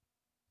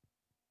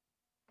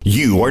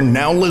You are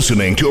now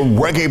listening to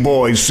Reggae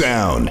Boys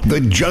Sound,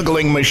 the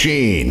juggling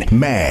machine,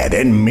 mad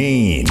and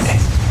mean.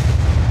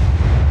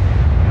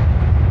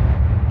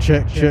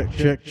 Check.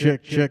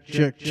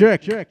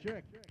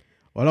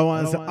 Well, I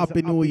want to say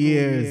Happy New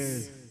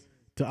Year's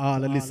to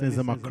all the listeners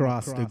from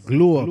across the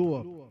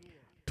globe.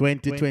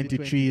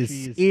 2023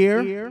 is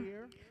here.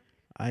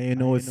 And you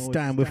know it's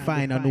time we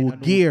find a new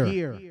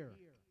gear.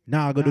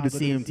 Now I'm going to do the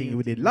same thing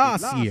we did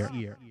last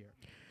year.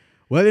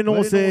 Well, you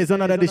know, say it's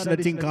another edition of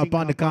Think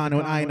Upon the Corner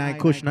with I9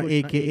 Kushner,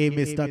 a.k.a.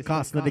 Mr.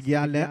 Costner, the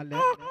girl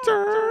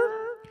actor.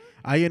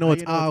 And you know,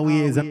 it's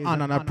always an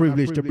honor and a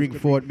privilege to bring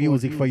forth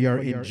music for your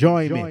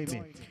enjoyment.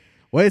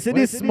 Well, you see,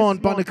 this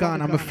month on the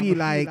corner, I feel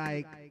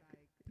like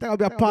there will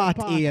be a part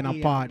A and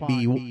a part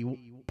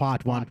B,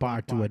 part 1,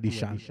 part 2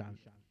 edition.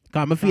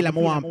 Because I feel like I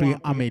want to pay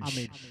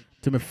homage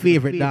to my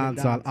favorite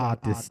dancehall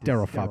artist,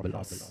 Terror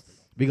Fabulous.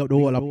 Big up the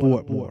whole of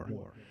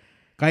Portmore.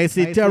 Because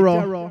you see,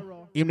 Terror,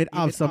 he did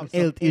have some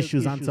health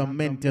issues and some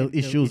mental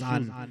issues,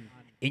 and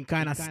he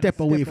kind of step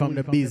away from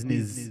the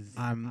business.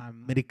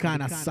 It's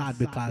kind of sad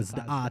because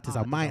the artists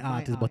are my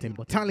artists, but I'm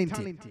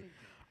talented.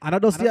 And I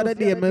just the other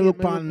day, I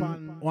look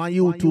on one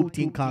YouTube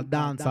thing called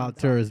Dancehall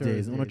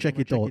Thursdays. I'm going to check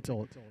it out.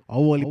 A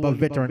whole heap of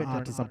veteran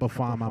artists and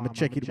performer. I'm going to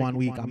check it one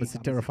week. I'm going to see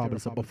Terror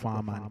Fabulous and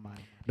performer.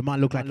 The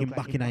man look like him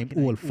back in his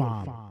old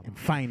farm. Him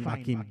find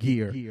back in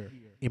gear.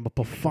 Him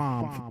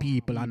perform for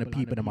people, and the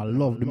people them I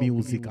love the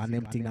music and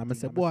them things. I'm going to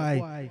say,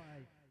 boy,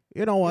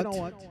 you know what?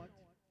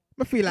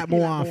 I feel like I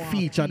want to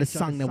feature the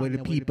song that where the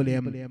people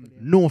them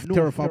know of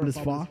Terror Fabulous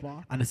for,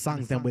 and the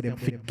songs them where them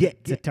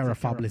forget the Terror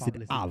Fabulous it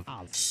have.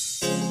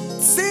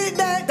 See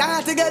that, I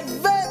had to get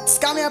vexed.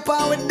 Come here,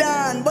 power with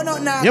Dan, but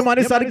not now. Yeah, man,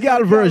 this is the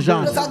girl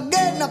version. Just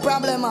again, no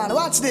problem, man.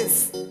 Watch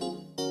this.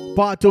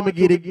 Part 2, me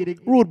get the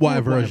Rude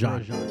Boy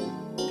version.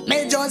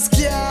 Me just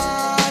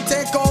can't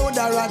take out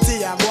the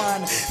ratty and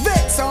one.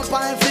 Vex up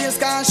my face,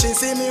 cause she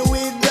see me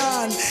with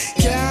Dan.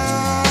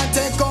 Can't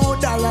take out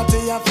the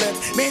ratty and flip.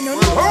 Me no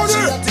know what she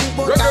a think,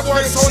 but I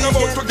bet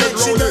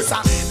she just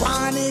a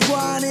Guani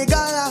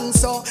galang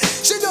so.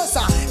 She just a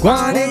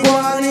Guani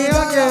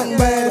galang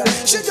babe.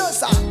 She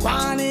just a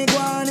Guani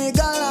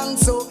galang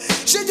so.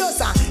 She just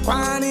a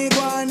Guani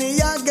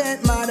ya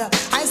get mad.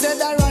 I said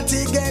the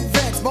ratty get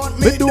vexed, but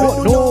me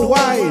don't know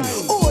why.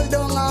 Hold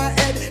on her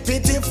head,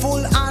 pitiful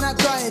and I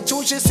cry.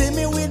 True, she see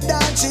me with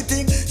that, she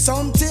think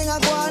something I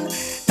want.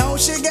 Now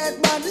she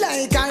get bad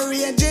like a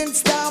raging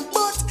star.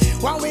 But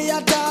when we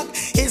attack,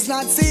 it's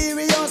not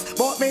serious.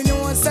 But me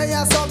know say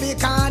so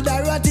because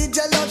the ratty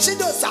jealous. She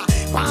does a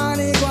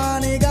Guani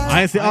galang.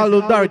 I see all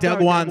those dirty I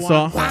go on,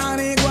 so.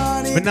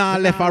 Me now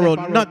left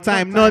around, not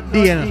time, not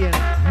day.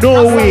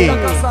 No way.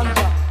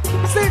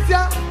 Sit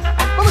ya.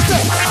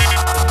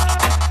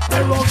 The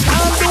rock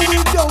can't do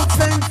without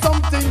saying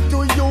something to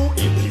you.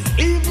 It is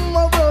even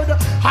a word,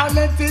 I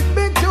let it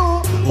be true.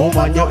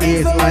 Woman, your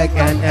ears like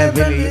an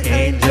heavenly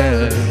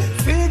angel.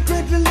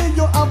 Secretly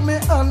you have me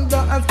under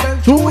a spell.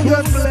 True,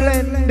 you're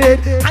splendid.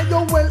 And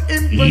you're well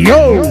impressed.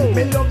 Yo.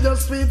 Me love your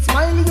sweet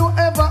smile, you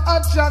ever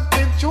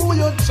attracted. True,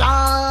 your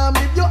charm.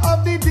 If you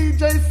have the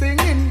DJ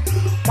singing,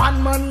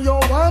 one man you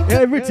want.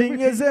 Everything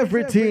is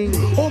everything.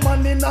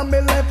 Woman in a me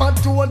life a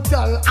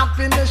total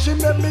happiness. She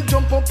make me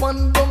jump up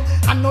and down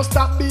and no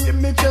stop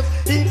beating me chest.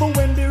 Even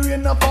when the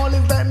rain a fall,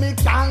 it's like me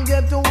can't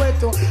get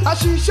wet. And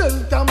she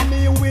shelter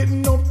me with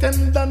no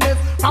tenderness,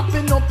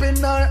 wrapping up in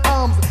her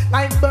arms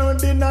like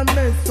bird in a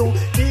nest. So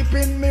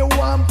keeping me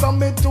warm from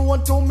me toe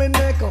to me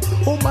neck.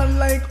 Woman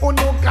like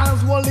Uno can't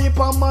swallow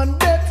a man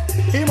death.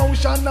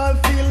 Emotional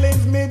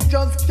feelings me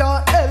just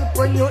can't help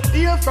when you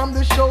hear from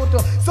the shout.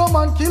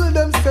 Someone kill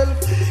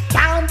themselves.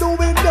 Can't do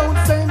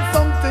without saying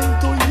something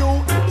to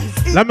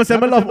you. Let me say I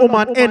love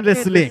woman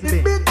endlessly.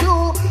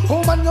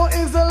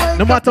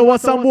 No matter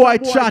what some boy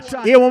chat,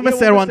 he won't me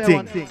say one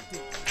thing.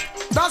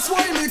 That's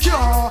why me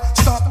can't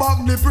stop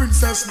back the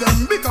princess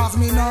them, because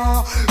me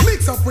nah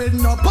mix up with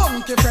no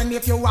punky friend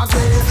if you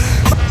agree.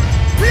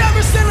 We have a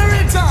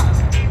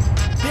accelerator.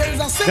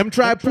 Them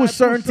try push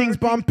certain things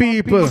upon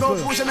people,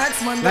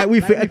 like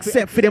we feel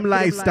accept for them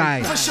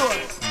lifestyle. For sure.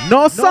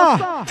 No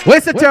sir,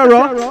 where's the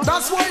Terror?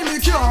 That's why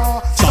me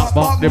can't stop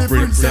back the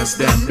princess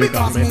them,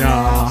 because me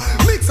nah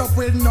mix up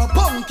with no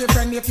punky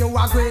friend if you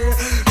agree.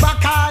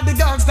 Back all the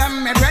girls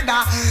them me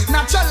brother,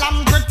 natural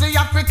and pretty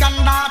African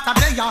daughter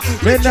they are.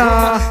 Me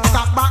nah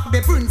stop back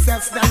the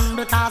princess them,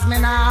 because me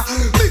nah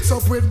mix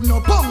up with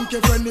no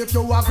punky friend if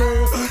you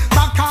agree.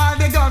 Back all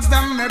the girls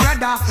them me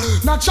brother,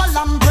 natural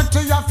and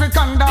pretty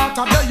African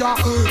daughter they are.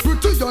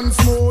 Pretty and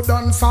smooth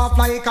and soft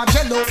like a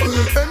jello.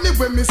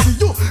 Anyway me see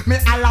you, me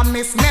alla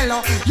miss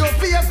mellow. Your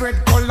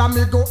favorite color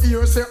me go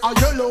here say a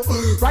yellow.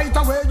 Right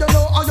away you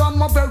know I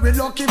am a very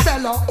lucky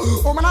fella.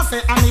 Woman I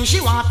say I mean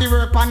she want to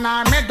work on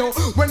her meadow.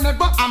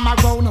 Whenever I'm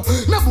around,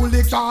 no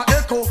bully can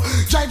echo.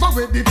 Drive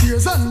away the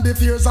fears and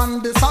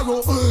the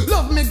sorrow.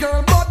 Love me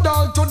girl but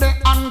all today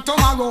and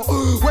tomorrow.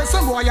 When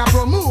some boy a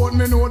promote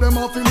me know them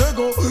off in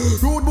Lego.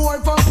 Rude boy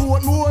from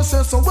Portmore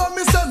say so when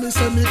me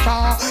say me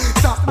can't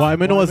stop. Why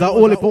me know as a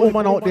only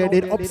woman out there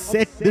did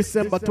upset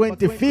December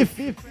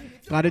 25th.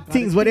 Cause the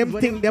things where them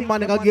think them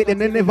man gonna get them,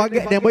 they never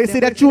get them. But you see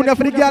that tune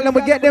for the girl, them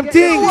will get them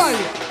things.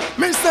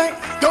 Me say,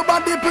 your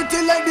body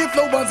pretty like the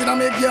flowers in a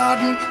make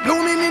garden,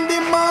 blooming in the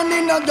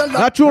morning and your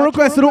that true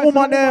request to the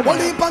woman them.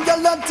 Only on your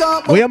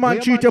laptop. Where your man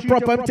treat you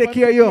proper and take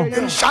care of you.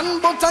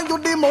 But you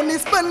the money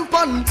spend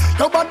fun.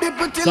 Your body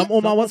pretty. Some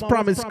woman was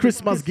promised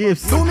Christmas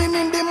gifts. Blooming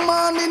in the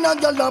morning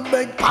and your love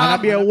big pan. And I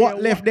be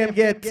what left them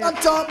get. I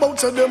talk about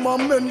them a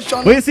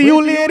mention. We see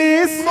you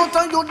ladies.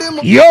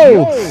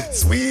 Yo,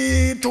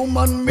 sweet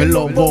woman, me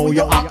love how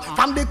you act.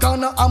 From the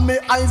corner of my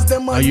eyes,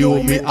 them and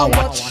you me a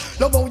watch.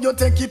 Love how you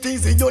take it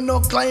easy, you no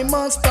climb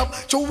and stop.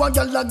 Show a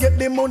girl get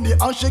the money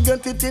and she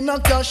get it in a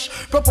cash.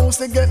 Propose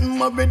to get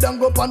married and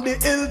go up on the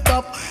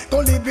hilltop. Go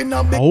live in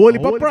a big. A whole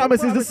heap of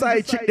promises the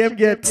side chick them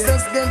get.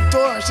 Just get to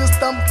her, she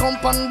stamp come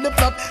on the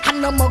flat.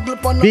 And a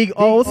muggle on big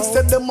house.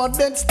 Said them a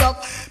dead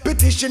stock.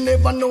 Pity she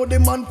never know the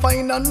man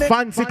fine and net.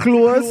 Fancy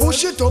clothes.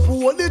 Push it up,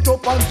 hold it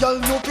up and girl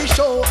no fi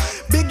show.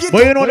 Big it.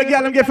 But you know the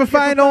girl them get for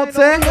fine out,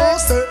 say. No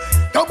sir,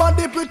 your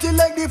body pretty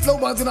like the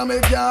flowers in a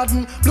make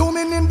garden.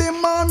 Blooming in the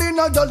morning,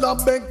 a girl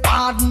a beg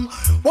pardon.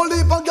 Only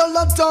if a girl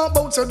a talk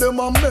about say them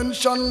a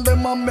mention.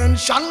 But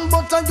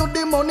you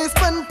the money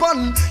spend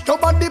fun. Your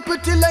body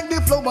pretty like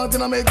the flowers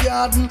in a make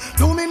garden.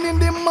 Blooming in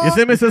the morning. You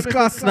see Mrs.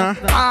 Kostner?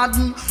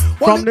 Pardon.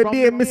 From the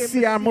day me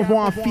see her, I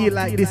want to feel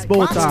like this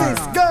about her.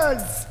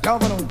 Girls,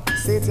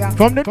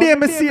 from the day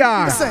me see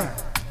her.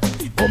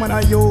 Woman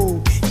are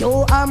you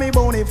are me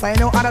bony.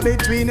 Find out other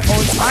between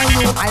us and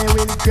you, I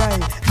will cry.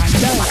 And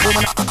then,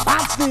 woman,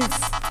 watch this.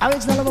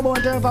 Original love about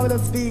her, if I will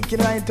speak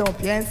right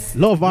up, yes.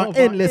 Love her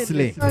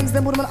endlessly. Turns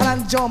them woman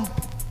and jump,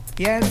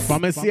 yes.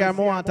 From me see her, I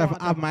want to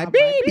have my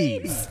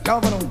babies.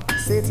 Governor,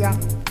 say it ya.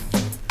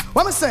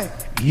 What me say?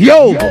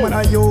 Yo, woman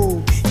are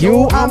you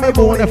are me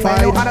bona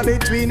fide. Other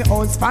between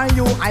us, find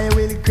you, I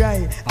will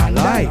cry. I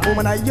like.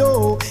 Woman are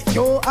you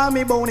are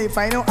me bona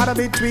fide. Other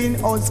between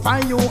us,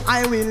 find you,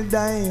 I will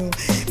die.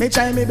 Me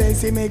try me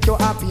best to make you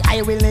happy,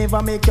 I will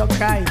never make you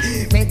cry.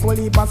 Make all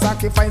heap of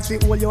sacrifice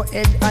for all your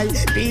head high.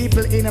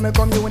 People in my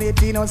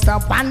community no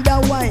stop wonder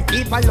why.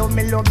 If I love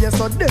me, love you,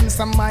 so them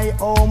some my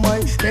oh my.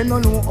 Them no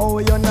know how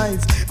you're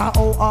nice and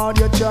how hard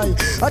you try.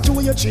 I do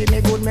you treat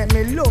me good, make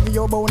me love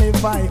you bona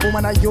fide.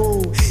 Woman are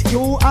you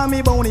are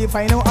me bona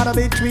fide. No other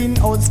between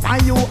us,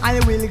 find you, I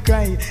will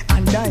cry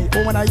and die.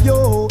 Woman are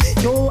you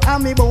are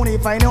me bona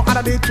fide. No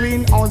other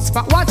between us.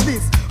 Watch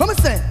this, what me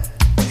say?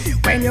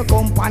 When you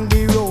come on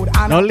the road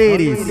and no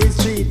ladies in the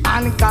street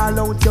and call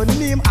out your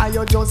name and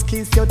you just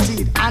kiss your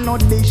teeth and not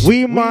this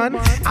we man,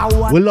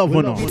 we love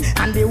her now.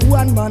 And the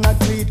one man a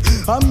tweet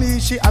and me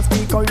she a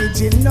speak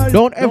original.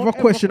 Don't ever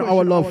question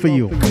our love for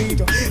you.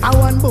 I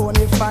want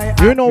bonify.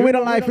 You know we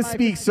don't like to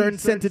speak certain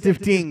sensitive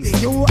things,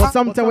 but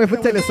sometimes we have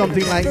to tell you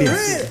something like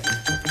this.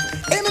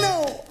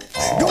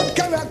 Good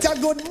character,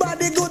 good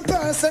body, good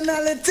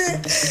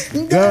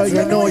personality. Girl,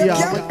 you know ya.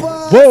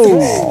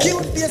 Whoa.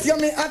 Cute face, you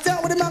me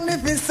attack with the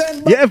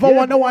magnificent. You ever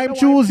wonder why I'm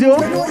choose you? You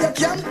know you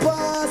can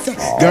pass.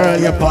 Girl,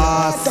 you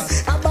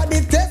pass. A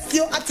body test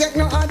you, I take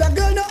no other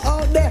girl no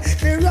out there.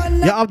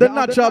 You have the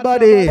natural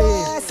body.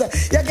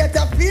 You get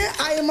a fear,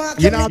 I mark.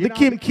 You know the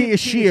Kim K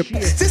shape.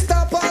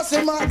 Sister pass,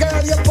 my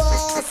girl, you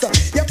pass.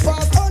 You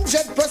pass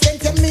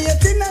 100%. You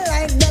meet in a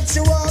line that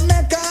you want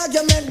make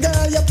argument,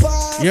 girl, you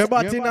pass. Your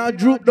body now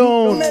droop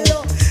down.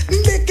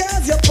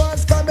 Because you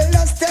pass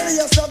fabulous, tell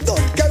you so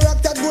good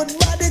character, good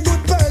body,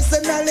 good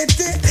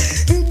personality.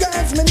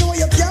 Girls, me know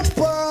you can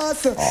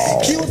pass.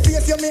 Cute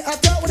face, you me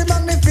attack with the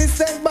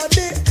magnificent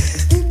body.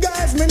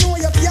 Girls, me know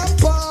you can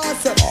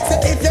pass. So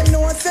if you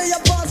know, say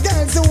you pass,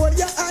 girls, hold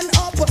your hand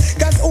up.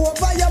 Cause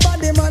over your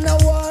body, man, a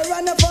war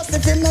and a fuss.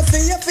 If him not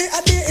see you for a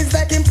day, it's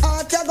like him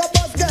heart, you go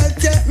bust. Girl,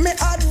 take me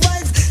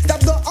advice,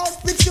 stop go out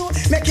with you.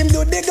 Make him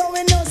do the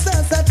going, no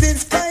sense,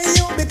 satisfy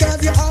you.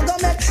 Because you are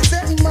gonna make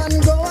certain man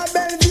go a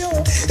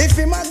Bellevue. If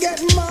him a get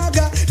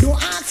maga, don't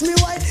ask me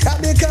why.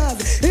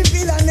 Because if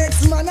he the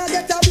next man I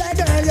get a black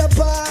girl, you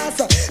pass.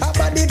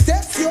 About the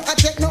test you, I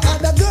take no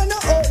other girl no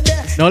out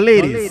there. Now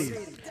ladies,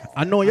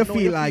 I know you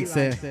feel like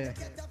say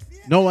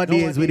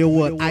nowadays with the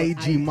word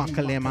IG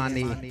Makalem and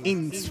the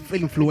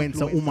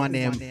influencer woman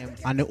them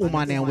and the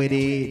woman them with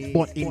the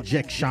butt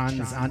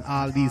injections and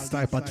all these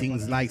type of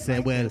things like say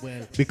well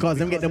because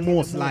them get the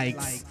most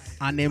likes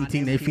and them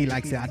thing they feel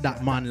like say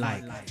that man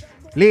like.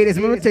 Ladies,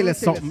 let me tell you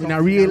something in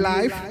a real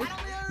life.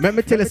 Let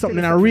me tell you something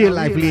in a real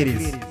life,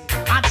 ladies.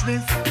 Watch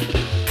this.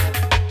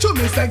 To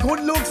me say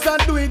good looks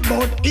and do it,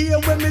 but here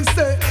when me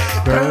say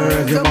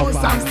girls, you must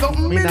have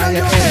something in your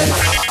head.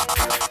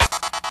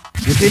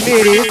 You see,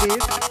 ladies,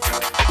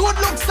 good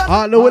looks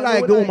and all we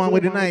like the woman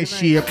with the nice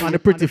shape and the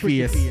pretty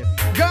face.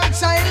 Girl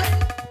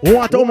child. We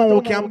want a woman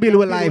who can build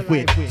with life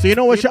with. So you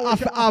know what she have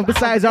to have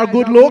besides her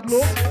good looks?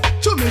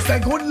 To me say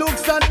good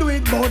looks and do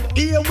it, but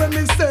here when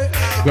me say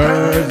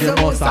girls, you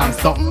must have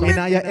something in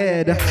your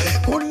head.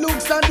 Good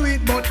looks and do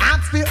it, but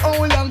ask for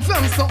how long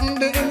from something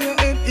there in your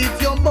head.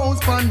 It's your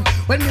bounce fan.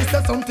 When me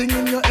say something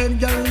in your head,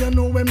 girl, you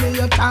know when me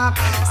you talk.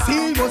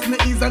 Serious me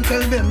is and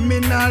tell them me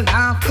not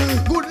laugh.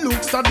 Good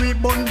looks are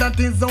great, but that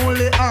is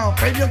only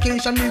half.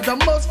 Education is a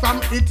must, from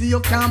it you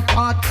can't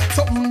part.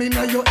 Something in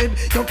your head,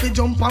 you fi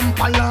jump and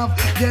fall off.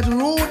 Get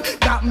rude,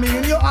 that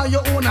mean you are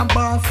your own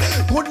boss.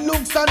 Good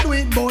looks are do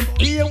it, but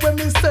hear when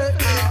me say,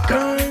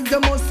 girl, you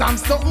must have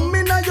something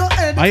in your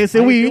head. I say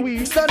we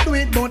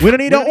don't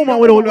need a woman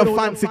with all the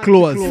fancy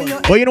clothes.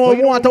 But you know what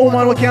we want a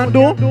woman we can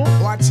do?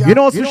 You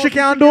know what she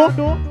can do?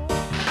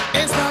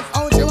 It's not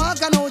how she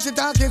walk and how she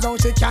talk, is how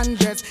she can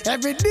dress.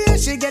 Every day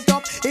she get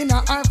up in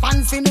her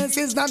fanciness.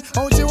 It's not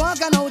how she walk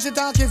and how she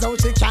talk, is how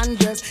she can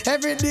dress.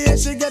 Every day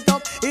she get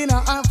up in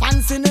her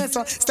fanciness.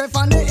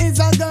 Stephanie is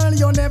a girl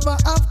you never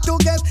have to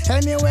guess.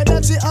 Anywhere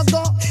that she a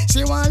go,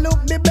 she want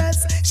look the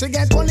best. She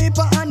get one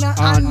for honor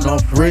and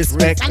enough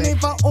respect. And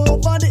if her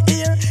over the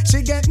ear,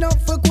 she get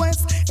enough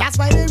request. That's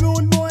why they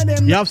rude boy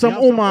them. You have some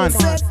woman.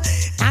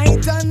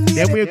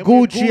 Then we're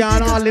Gucci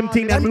and all them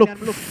things that look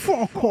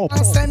fuck up.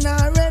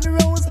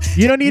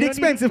 You don't need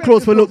expensive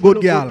clothes for look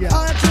good, girl.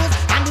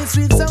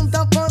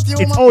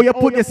 It's how you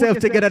put yourself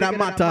together that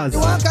matters.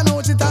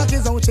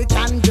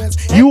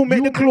 You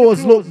make the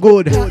clothes look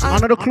good.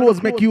 Another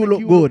clothes make you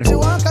look good. Every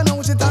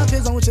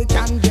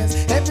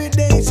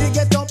day she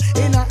get up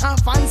in her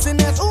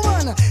fanciness.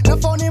 Woman, no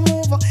funny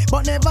move,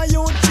 but never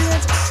you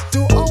change.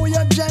 To how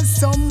you dress,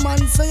 some man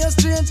say you're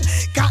strange.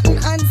 Cotton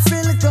and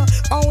silk,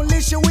 only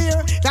she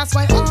wear. That's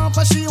why half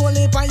of she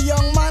only a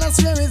young man. I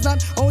swear is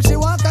not how she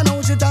walk and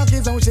how she talk,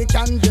 is how she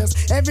can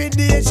dress. Every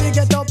day she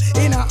get up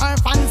in her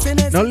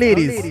fanciness. Now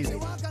ladies,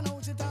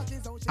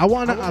 I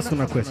want to ask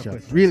you a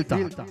question. Real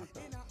talk.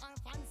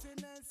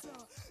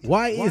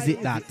 Why is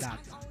it that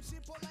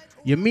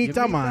you meet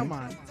a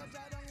man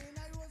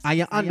and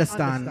you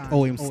understand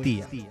how him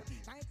stay?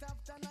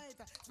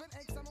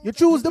 You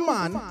choose the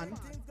man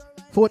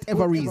for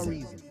whatever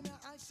reason.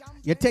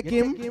 You take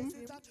him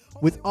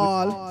with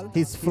all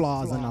his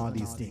flaws and all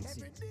these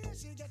things.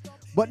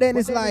 But then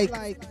it's like,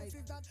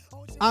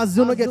 as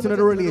you get into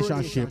the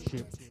relationship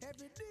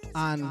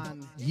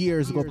and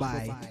years go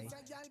by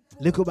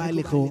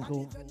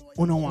little,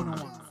 you don't want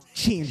to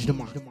change the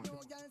man.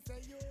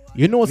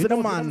 You know, so the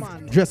man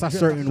dress a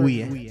certain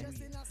way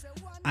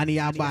and he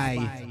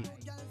buy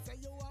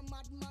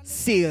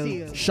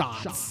sale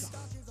shorts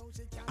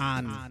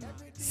and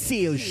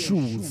sale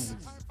shoes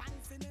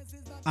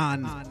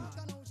and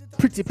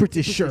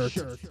pretty shirt,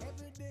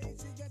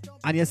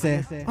 and you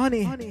say,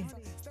 honey,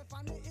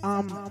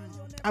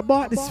 I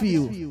bought this for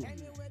you.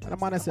 And the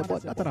man said,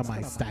 but that's not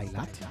my style,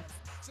 that.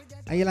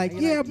 And you're like,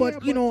 yeah,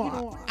 but you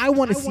know, I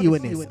want to see you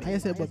in this. And you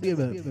say, but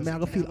baby, I'm going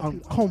to feel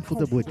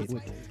uncomfortable with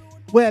it.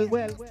 Well,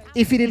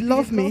 if you didn't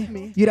love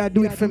me, you'd have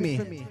do it for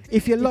me.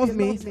 If you love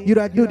me, you'd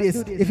have do this.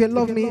 If you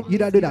love me,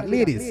 you'd have do that.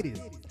 Ladies,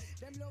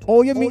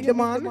 or you meet the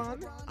man,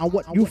 and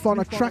what you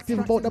found attractive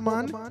about the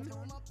man,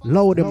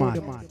 love the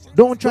man.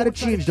 Don't try to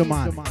change the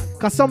man.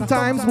 Because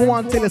sometimes we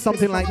want to tell you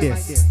something like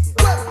this.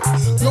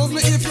 Love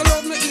me if you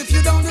love me, if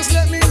you don't, just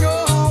let me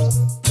know.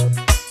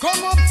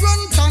 Come up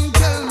front and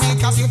tell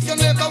me, cause if you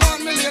never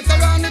want me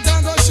later on, it ain't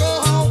gonna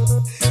show how.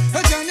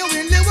 I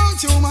genuinely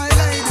want you, my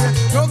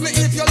lady. Love me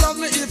if you love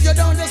me, if you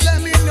don't, just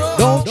let me know.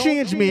 Don't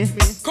change me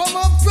Come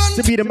up front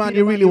to be the man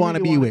you really want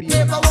to be with,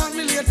 never want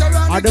me later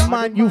on, or the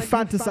man you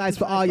fantasize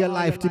for all your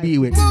life to be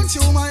with. want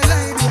you, my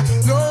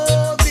lady.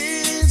 Love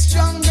is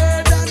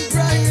stronger than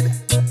pride,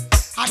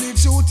 and the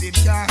truth it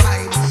can't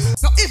hide.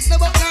 No, it's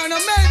never no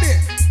maybe.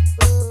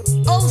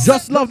 Oh,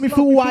 Just love me for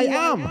who I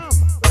am.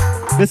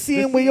 The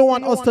same way you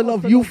want us to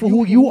love you for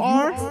who you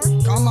are.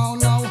 come on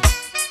now.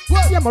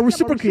 Yeah, I'm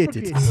reciprocate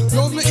it.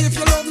 Love me if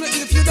you love me,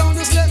 if you don't,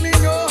 just let me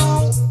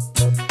know.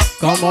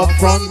 Come up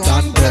front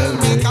and tell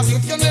me. Cause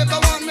if you never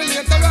want me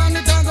later on, it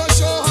ain't gonna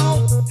show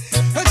how.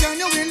 I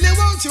genuinely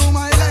want you,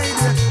 my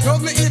lady.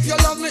 Love me if you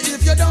love me,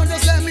 if you don't,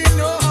 just let me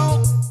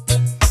know.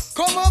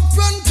 Come up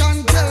front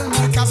and tell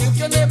me. Cause if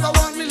you never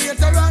want me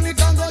later on, it ain't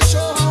gonna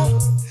show how.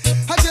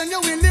 I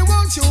genuinely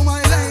want you,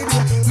 my lady.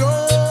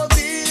 Love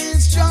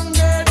is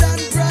stronger than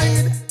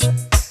pride,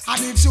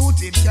 and the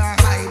truth it can't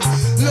hide.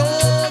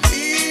 Love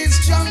is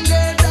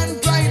stronger than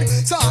pride,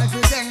 so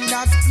everything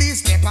that please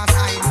step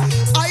aside.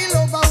 I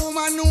love a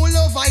woman who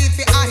love her if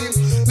I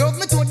love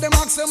me to the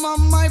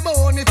maximum, my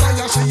bone if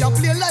I she a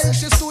play like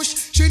she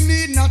stush, she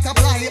need not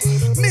apply.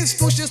 Miss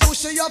Tush is tush,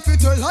 she a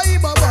fit her lie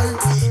bye.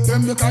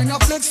 Them the kind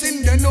of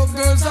flexing, then no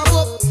girls are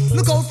up.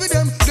 Look out for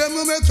them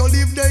will make you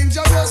live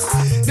dangerous.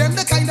 Them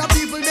the kind of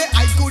people that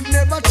I could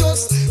never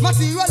trust.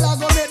 Material are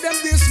gonna make them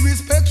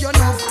disrespect you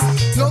enough.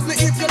 Love me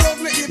if you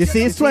love me if You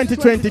see, it's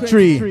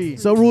 2023.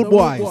 So, rude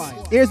boys,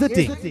 here's the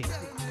thing.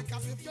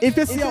 If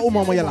you see a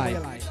woman with your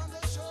life,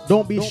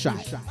 don't be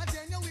shy.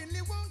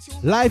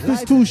 Life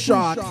is too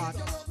short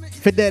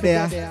for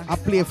there. I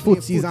play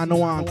footsies and no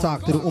one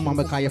talk to the woman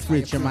because you're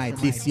afraid she might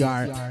this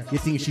year. You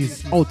think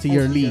she's out of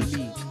your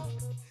league.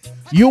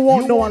 You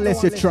won't know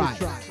unless you try.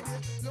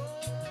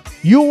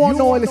 You won't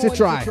know unless you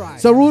try.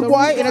 So, rude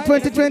boy, in a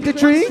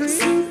 2023,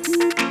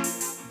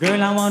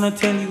 Girl, I wanna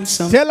tell you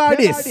something. Tell her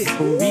this.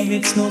 For real,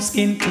 it's no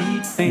skin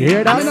deep thing. You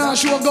hear that? I'm not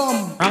sure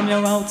gum. From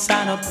your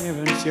outside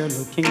appearance, you're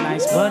looking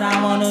nice, but I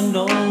wanna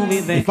know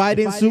if I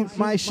didn't suit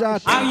my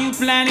shot, are you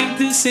planning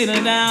to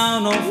settle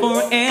down or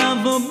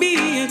forever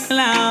be a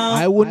clown?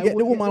 I wouldn't get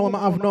the woman I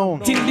have now.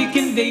 Tim, Dick,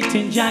 and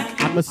dating Jack.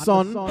 I'm a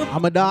son,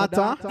 I'm a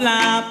daughter.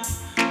 Flap.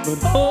 But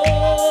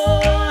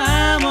oh,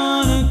 I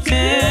wanna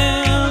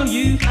tell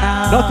you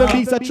how. Nothing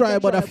beats a try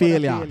but a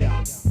failure.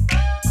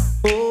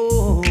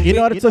 Oh, in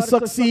order to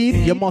succeed,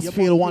 you must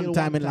fail one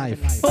time in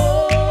life.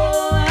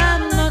 Oh,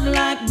 I'm not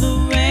like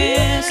the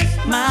rest.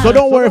 So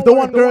don't worry if the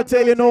one girl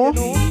tell you no.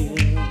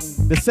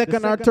 The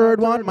second or third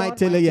one might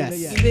tell you yes.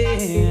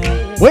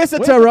 Where's the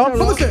terror?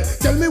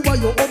 Tell me why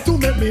you up to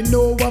make me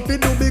know what to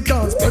do,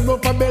 because terror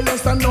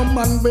fabulous and no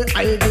man be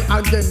idle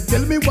again.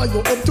 Tell me why you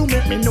up to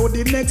make me know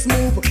the next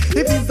move.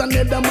 If it's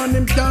another man,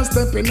 him can't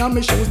step in on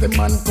me shoes. The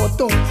man cut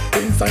up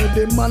inside,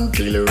 the man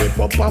feel rip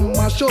up and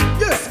mash up.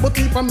 Yes, but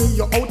if me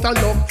you out of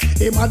luck,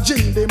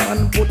 imagine the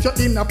man put you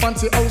in a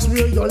fancy house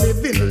where you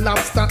living,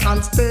 lobster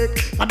and steak.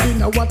 I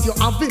dinner what you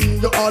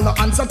having, you all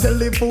answer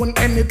telephone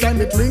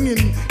anytime it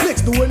ringing.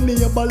 Next door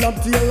me a ball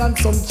of tail and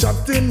some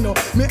chatting. No,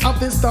 me have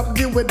to stop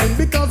the wedding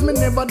because me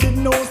never did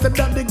know said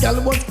that the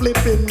girl was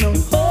flipping. No.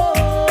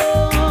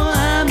 Oh,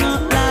 I'm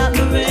not like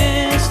the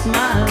rest,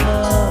 my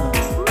love.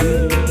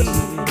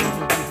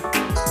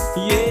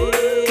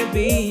 Yeah,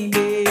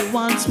 baby,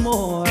 once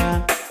more.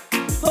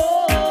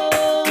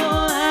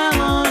 Oh, I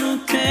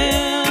wanna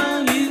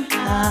tell you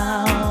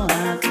how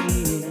I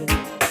feel.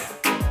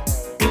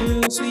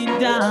 You sweet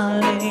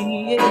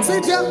darling, yeah.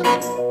 See ya.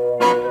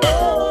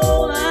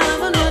 Oh,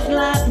 I'm not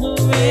like the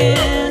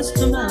rest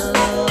of my love.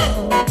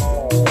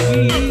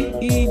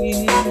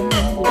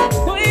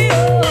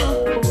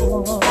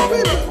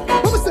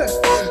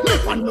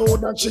 I know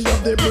that she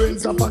have the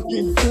brains of a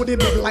king. To the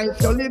big life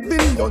you're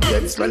living, you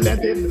get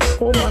related.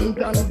 Oh man,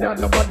 dad,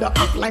 nobody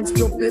act like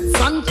stupid.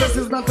 Sanchez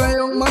is not a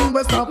young man,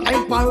 we stop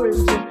like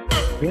porridge.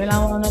 Girl, I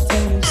wanna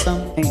tell you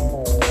something.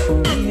 For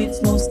me,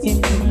 it's no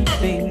skin deep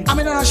thing. I'm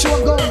in a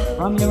show gun.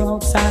 From your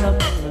outside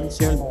appearance,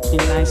 you're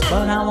looking nice,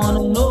 but I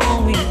wanna know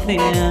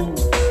within.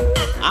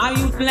 Are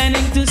you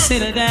planning to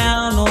settle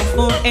down or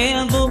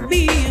forever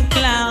be a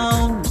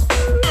clown?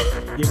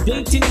 You're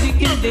dating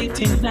Dick and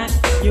dating Black.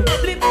 You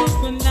flip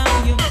up and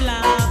now you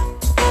flop.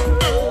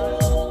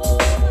 Oh,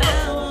 I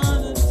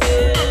wanna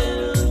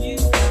tell you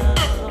how.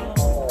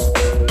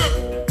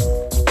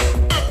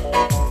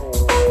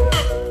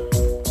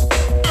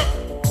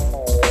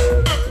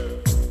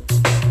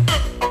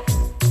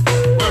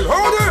 Well,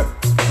 hold it!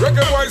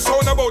 Reggae boy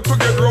sound about to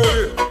get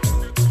rowdy.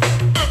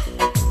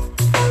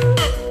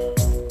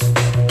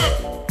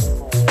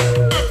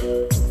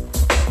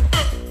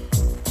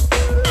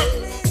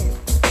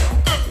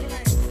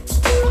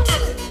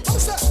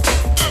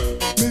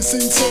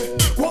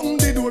 One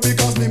the door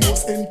because me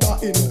must enter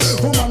in.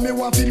 Woman, me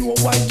want to know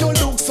why you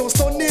look so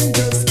stunning.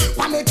 Just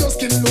why make your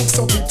skin look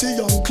so pretty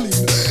and clean.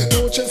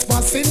 No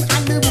trespassing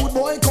and the rude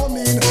boy come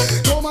in.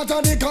 No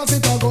matter the cause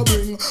it a go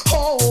bring.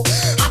 Oh,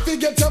 I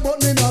forget your but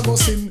me not go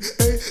sin.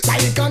 Hey,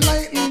 like a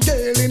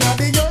nightingale in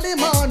the early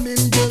morning.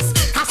 Just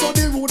I saw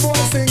the rude boy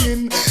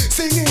singing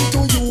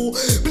to you.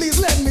 Please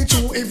let me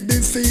through. If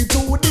this sea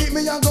too deep,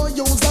 me a go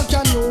use a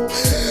canoe.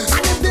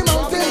 And if the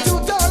mountain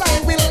too tall, I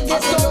will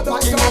get stuck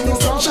in the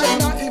sunshine.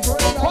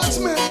 Watch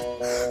me.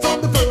 From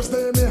the first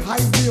day me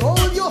hide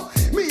behold you.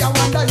 Me I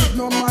wonder if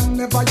no man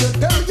never you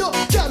tell you.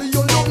 Carry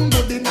you long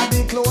good in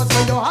the clothes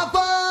when you have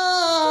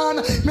fun.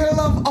 Me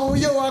love how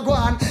you are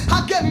gone.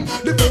 Again,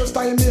 the first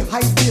time me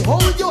hide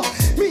behold you.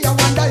 Me I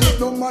wonder if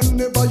no man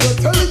never you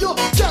tell you.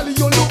 Carry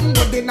you long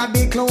good in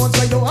the clothes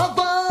when you have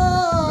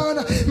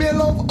fun. Me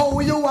love how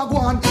you are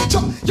gone.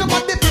 You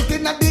got the fit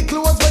in the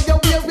clothes when you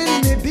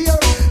wearing me dear.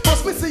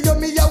 Must me see you,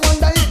 me I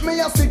wonder if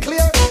me I see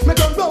clear. Me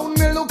turn round,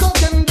 me look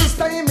again. This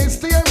time me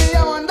steer. Me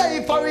I wonder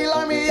if for real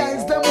or me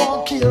eyes them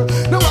walk here.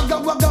 No wagga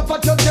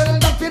but you tell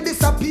that we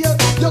disappear.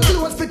 Your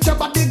clothes fit your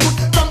body good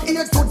from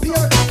ear to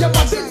ear. Your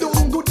body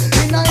doing good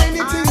in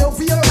anything you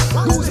fear.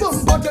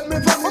 Goosebumps but tell me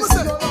from me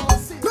say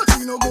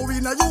nothing no go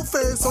in your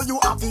face, so you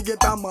have to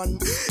get a man.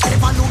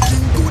 Ever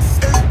looking good,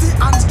 healthy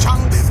and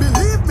strong.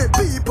 Believe me,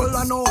 people,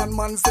 I know one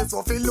man says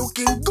so feel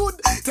looking good.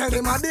 Tell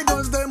them how the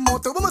girls them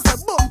motto. We must say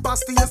bumper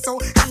stay so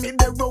and need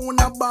them round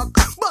the back.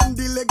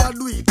 Bandy leg a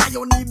do it, I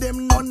you need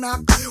them no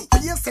knock.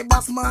 We say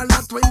a small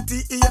at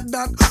 28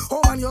 that.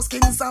 Oh man, your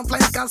skin soft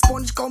like a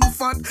sponge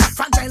comfort.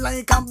 Fragile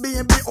like a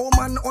baby, oh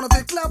man, on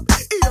the clap.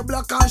 Ear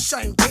black and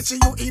shine, catch you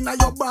in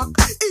your back.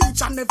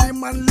 Each and every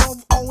man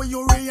love how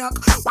you react.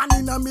 One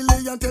in a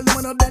million, tell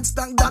them no dead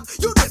stank that.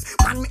 You get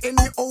man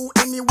anyhow,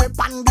 any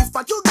weapon this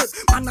but you get.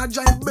 Man a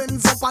giant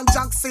Benz up and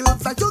Jack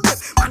Silver. You get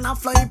man a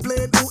fly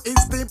plane who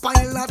is the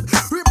pilot.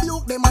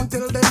 Rebuke them and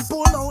tell them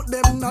pull out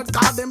them not.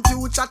 Call them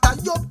future tie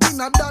up in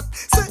a that.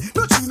 Say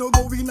no chino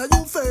go in a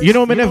you face. You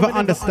know me never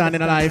understand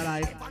in a life.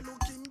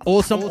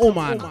 Oh, some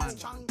woman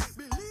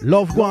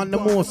love go on the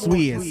most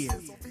ways.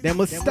 They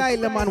must style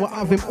the man will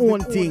have him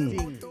own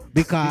thing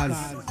because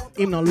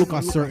him not look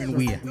a certain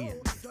way.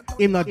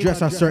 him not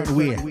dress a certain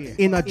way,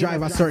 him not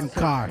drive a certain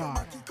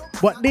car.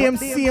 But them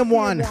same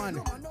one,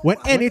 when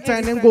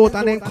anytime them go out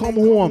and then come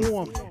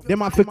home, them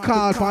have to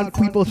call on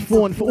people's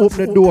phone to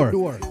open the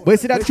door. But you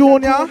see that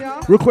Junior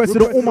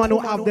requested the woman who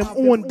have them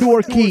own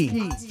door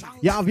key.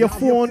 You have your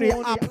phone,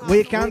 your app, where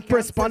you can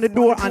press on the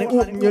door and it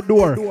open your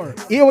door.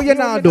 Here what you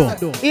now do.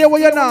 Here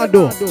what you now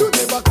do. You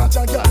never catch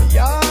a girl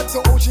yard,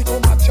 so how she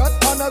come and chat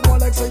and I go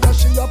like say yeah,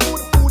 she a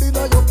put food in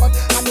your pot.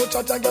 I know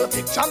chat a girl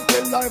picture and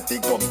tell her if he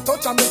come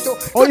touch and make you.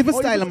 Or if a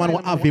style man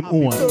will have him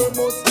own.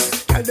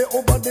 Tell the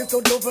over this so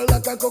double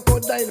like a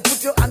crocodile.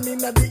 Put your hand in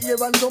the ear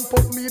and jump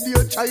up me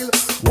dear child.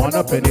 1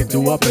 penny,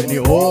 2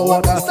 penny, oh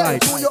what a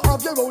sight. You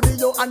have your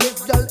rodeo and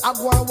this girl a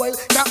go a while.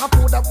 Can't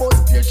afford a bus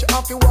fare, she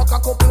have to walk a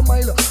couple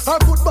mile. Her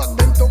foot back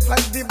them tough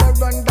like the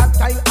barren that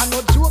tile. I no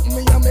joke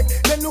me a make.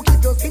 Then look if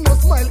you see no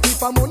smile.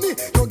 If a money,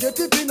 you get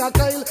it in a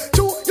Kyle.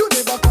 True, you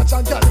never catch a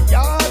girl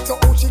yard. So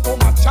how she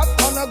come and chat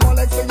and I go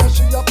like say yeah,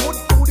 she a put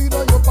food in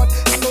your pot.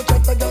 I know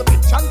chat a girl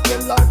bitch and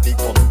tell her to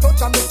come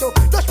touch and make you.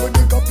 That's when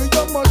the coffee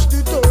you mash the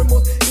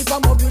thermos. If a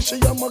muggle, she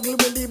a muggle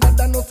really bad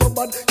and not so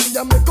bad. She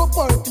a make up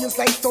her face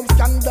like some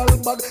scandal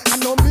bag. I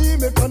know me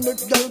make a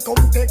next girl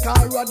come take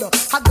her rod.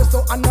 I go so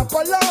an a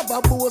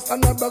palava boast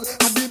and a brag.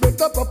 I the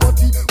better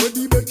property where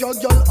the better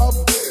girl have.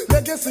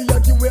 Legacy you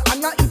give away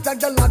and I eat a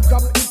girl a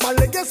grab. If a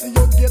legacy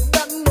you get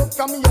that enough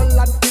from your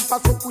lad. If I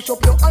so push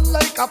up your hand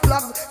like a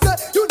flag. Say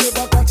you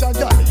never catch a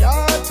girl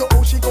yard. So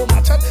how she come a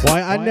chat.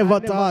 Why I never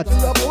thought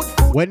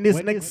when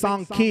this next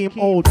song came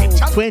out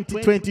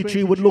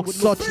 2023 would look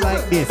such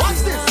like this. Watch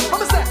this,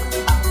 I'm a say.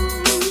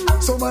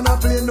 So man I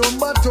play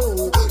number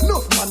 2.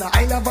 Enough man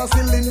I never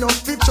still enough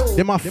fit show.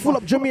 Them are full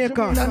up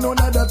Jamaica. And none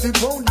of that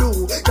it won't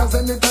do. Cause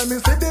anytime you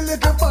see the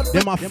little fat.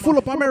 Them are full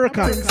up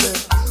America.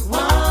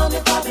 Wow,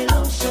 the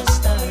Babylon show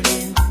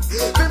starting.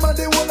 Them are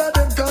the one of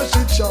them cause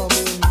shit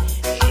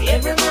charming.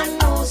 Every man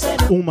knows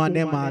that. Woman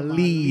them are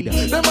lead.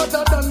 Them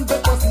other than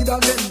pepper seed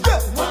again.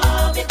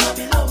 Wow, the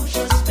Babylon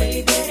show's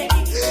baby.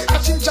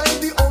 And she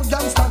drive the old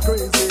gangster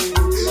crazy.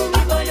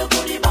 Before you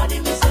put the body,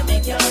 me say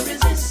make you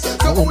resist.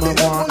 So Woman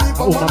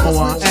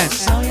want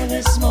Saw you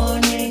this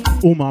morning.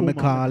 Woman me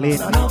call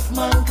it. Enough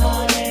man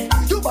calling.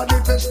 you body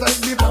fresh like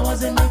the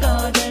Flowers in the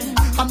garden.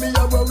 And me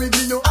a worry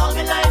give you. All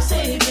my life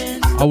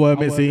saving. I will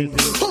me sing.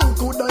 How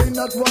could I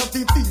not want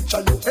to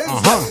feature you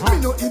ends? Me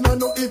no in a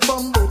no if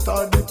I'm both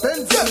or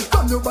depends.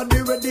 From your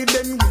body ready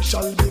then we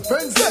shall be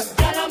friends.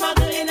 Girl, I'm a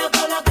girl in a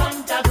color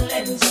contact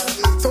lens.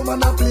 So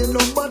man a play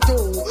number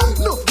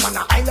 2. Look man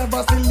I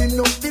never still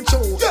enough fit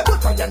show.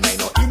 But I ain't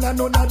no in a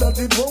none that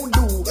it won't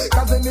do.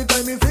 Cause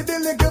anytime you see the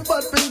little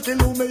fat pinky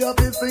loo me have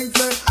to sing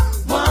say.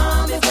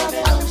 Wow, the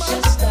Babylon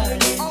show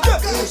starting.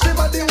 She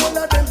body one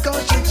of them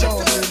cause she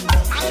charming.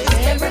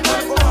 Every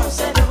man knows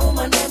that the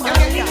woman them are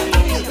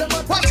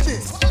lead. Watch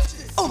this.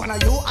 Oh man,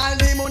 you all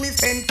the money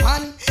spent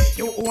pan.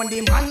 You own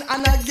the man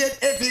and I get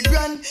every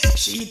grand.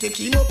 She take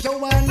him up, you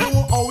want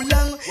know how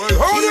long. Well,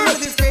 hold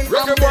it.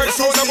 Reggae boy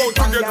sound about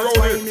to get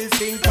rowdy. Me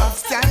sing pop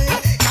style,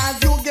 cause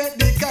you get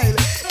the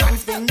Kyle. And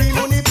spend the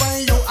money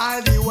by you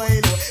all the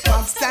while.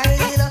 Pop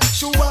style,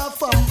 show off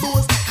from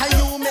boast. How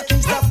you make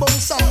him stop on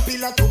some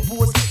pillar to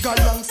post. Go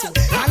long so,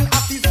 and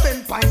happy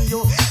spend by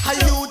you. How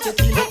you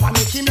take him up and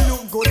make him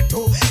look good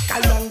too. Go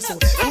long so,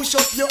 push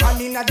up your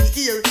hand in the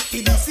ear. For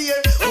this year,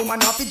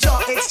 woman have to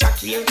draw extra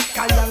care.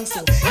 Go long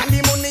so, and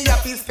the money you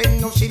have to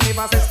spend, no she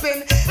never say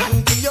spend.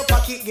 Until your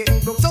pocket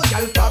getting broke, so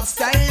y'all pop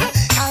style.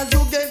 Cause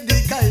you get the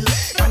Kyle.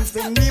 And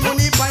spend the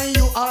money by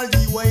you all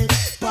the way.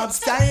 Pop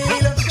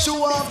style,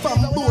 show off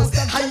from boast.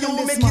 How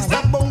you make it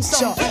stop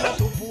bounce up.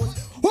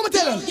 What me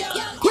tell him?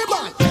 We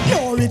back.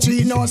 No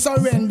retreat, no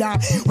surrender.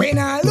 When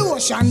I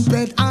lotion,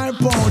 pet, or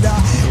powder.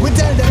 We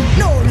tell them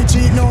no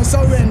retreat, no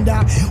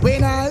surrender.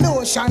 When I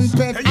lotion,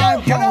 pet,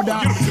 or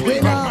powder.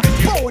 When I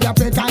powder,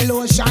 pet, and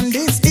lotion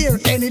this here.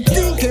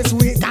 Anything is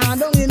weak, I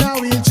don't in a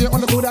wheelchair.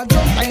 On the good I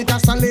jump like a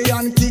sally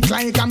and kick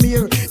like a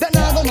mirror. Then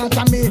I go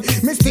matter me,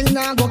 me still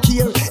not go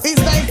care.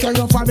 It's like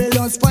a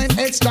fabulous find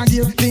extra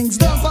gear. Things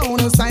don't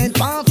sound no sign,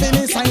 palm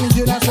finish sign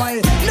you. That's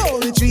why no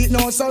retreat,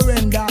 no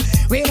surrender.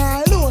 When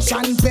I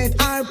lotion, pet,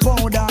 or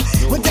powder.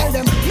 We tell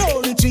them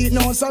no retreat,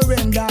 no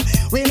surrender.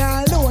 When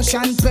I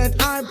lotion, pet,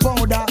 or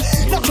powder.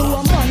 Not to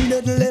a man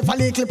little left a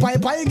little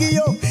pipe I give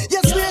you.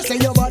 Yes, we say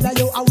you bother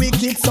you a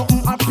wicked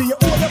something happy. You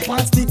hold up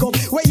and stick up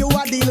where you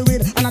are deal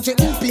with. And I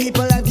threaten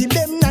people I give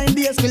them 9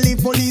 days to live.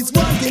 Police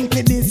wanting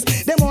for this,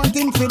 them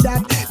wanting for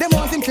that. Them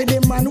wanting for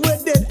the man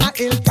with dead at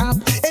hilltop.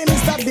 Hey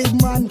Mr.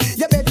 Big Man,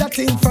 you better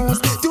think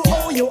first. To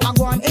how you are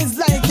going is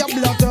like your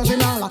blood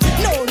touching all.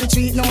 No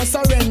retreat, no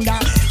surrender.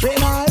 When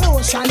I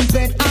lotion,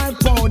 pet, or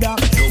powder.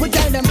 We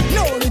tell them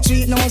no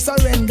retreat, no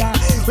surrender.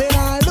 When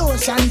I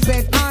lotion,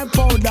 pet, or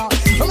powder.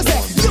 Let me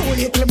say, you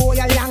little boy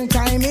a long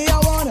time me I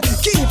want.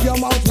 Keep your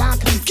mouth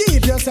locked,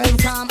 keep yourself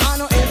calm. I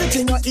know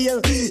everything you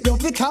hear. You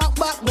fi talk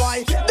back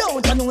boy.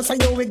 Don't you know so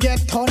you will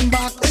get turned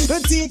back.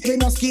 The teeth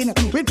in your skin,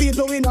 with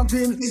people in a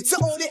green. So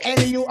how the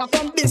hell you are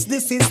from this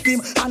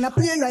system? And I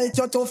play like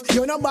you're tough,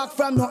 you're not back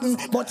from nothing.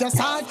 But you're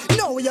sad,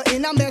 now you're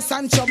in a mess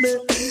and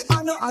trouble.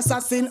 And no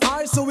assassin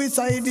or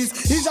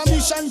suicidist. It's a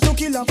mission to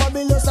kill a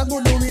fabulous, I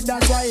go do it,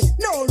 that's why.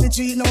 No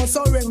retreat, no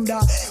surrender.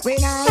 When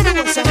I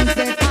do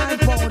something, I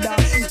powder.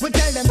 We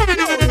tell them,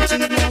 no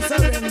retreat, no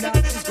surrender.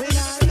 When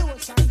I do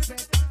something.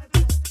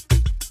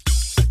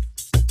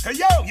 Hey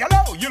yo,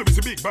 yellow, you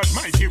listen big but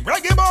mighty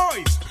reggae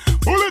boys.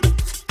 Bullet.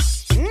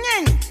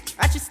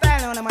 Watch your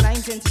style on, I'm on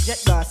intend to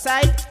jet bar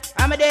side.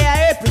 I'm a day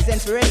I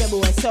represent for reggae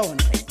boy sound.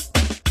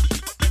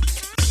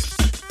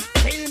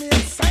 Premium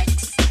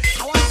sex.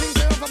 I want things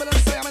to over and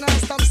say I'm an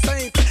stop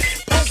state.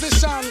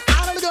 Position.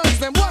 All of the girls,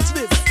 them watch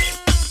this.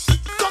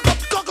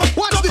 Cock up,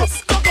 watch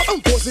this. Cock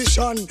up,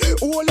 position.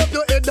 Hold up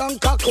your head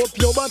and cock up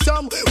your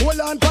bottom. Hold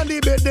on pon the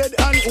bed dead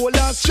and hold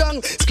on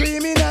strong.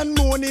 Screaming and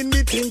moaning,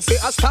 me think say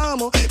a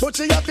storm. But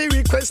she have to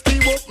request to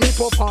walk me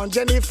pop on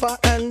Jennifer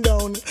and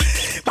down.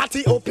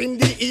 Party up in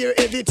the ear,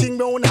 everything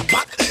round a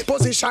back.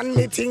 Position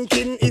me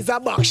thinking is a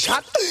back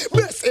shot.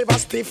 Breast ever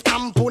stiff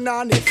and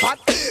punani fat.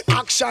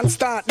 Action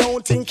start now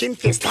thinking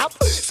fist stop.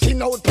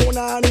 Skin out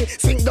punani,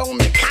 sink down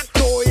me cock.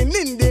 Going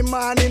in the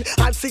morning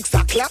at 6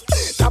 o'clock.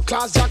 Top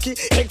class jockey,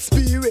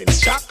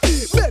 experience shock.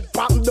 Bed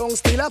pop down,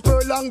 still a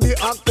prolong the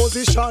act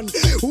position.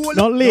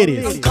 Now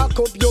ladies, cock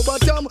up your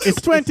bottom.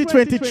 It's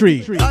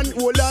 2023. And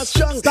hold on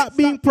strong. Stop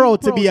being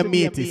proud to be a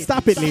matey.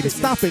 Stop it, ladies.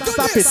 Stop it.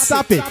 Stop it.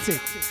 Stop it.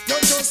 You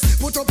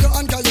just put up your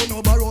hand, cause you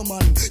know borrow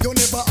man. You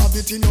never have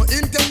it in your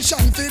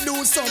intention to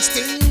do such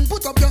thing.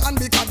 Put up your hand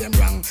because them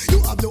wrong.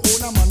 You have your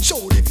own man, show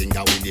the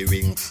finger with the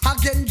ring.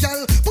 Again,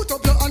 girl, put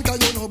up your hand,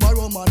 cause you know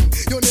borrow man.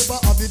 You never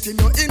have it in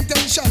your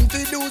intention to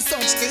do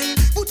such thing.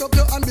 Put up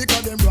your hand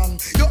because them wrong.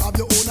 You have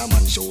your own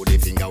man, show the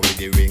finger with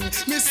the ring.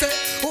 Me say,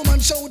 woman,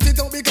 shout it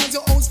out because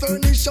your house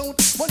furnished out.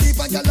 But if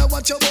a girl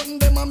watch your button,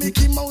 them a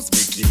Mickey Mouse,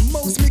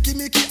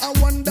 Mickey, I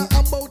wonder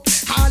about.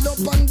 All up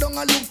and down,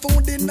 I look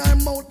food in her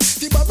mouth.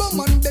 The barrow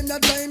man, then the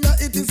time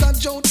it is a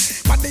joke.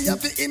 But they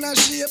have it in a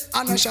shape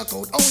and a shock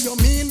out. Oh, you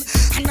mean?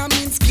 And I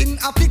mean skin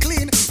happy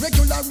clean.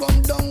 Regular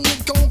rum down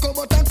with cocoa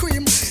butter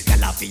cream.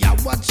 Girl, if you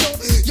watch out,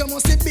 you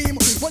must see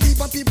beam. What if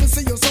people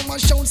say you some a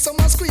shout, some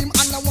a scream?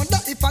 And I wonder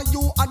if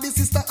you are the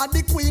sister or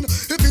the queen.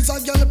 If it's a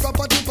girl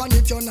property pan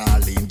it, you're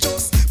not lean.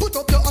 Just put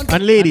up your hand.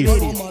 And ladies,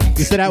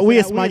 you said that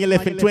waste man you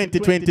left in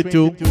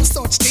 2022.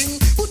 Such thing.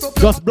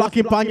 Just block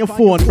him on your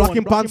phone, block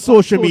him on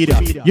social media.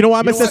 You know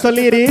what I say, so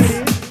ladies?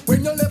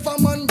 When you left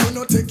a man, you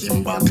no take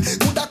him back.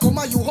 Coulda come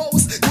a you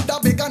house, coulda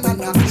beg a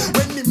nana.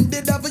 When him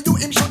did have you,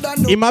 him shoulda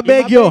know. Him a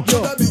beg you.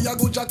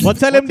 But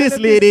tell him this,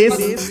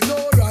 ladies.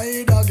 No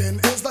ride again.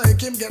 It's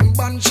like him get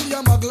banned. She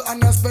a muggle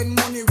and a spend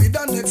money with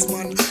the next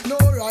man. No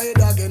ride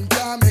again.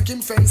 Can't make him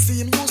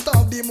fancy him. Used to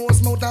have the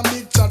most mouth and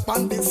big chat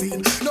pan the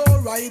scene. No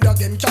ride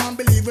again. Can't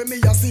believe when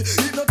me a see.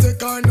 It no take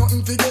her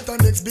nothing to get a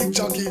next big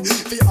jockey.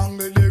 Fi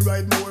angle the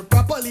ride more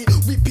properly.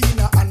 We pin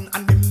a hand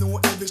and them know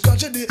every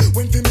strategy.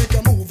 When fi make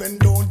a move and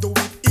don't do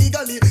it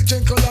eagerly.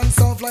 Gentle and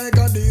soft like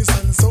a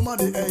decent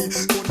somebody. Hey,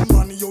 good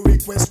man you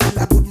request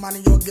still a good man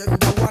you get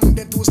the one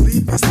that too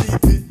sleepy.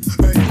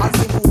 Hey, as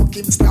him walk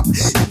him snap. You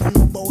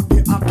know about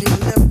the acting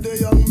left the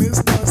young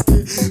Mr.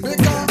 Stay.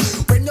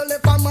 Because when you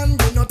left a man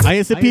you not.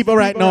 I see people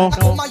right now.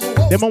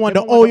 Them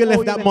wonder, oh, you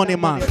left that money,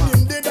 man.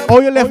 Oh,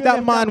 you left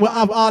that man will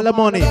have all the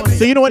money.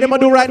 So you know what them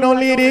do right now,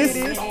 ladies?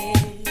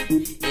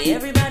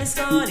 Everybody's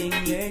calling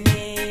your name.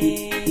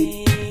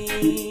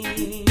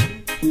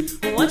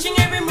 Watching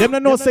every move. Them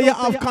don't know say you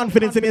have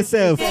confidence in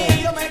yourself.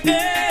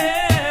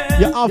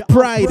 You have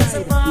pride.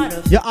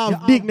 You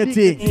have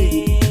dignity.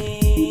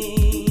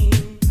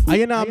 And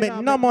you know make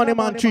no money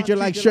man treat you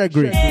like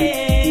Shaggy.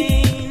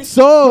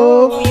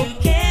 So you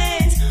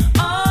can't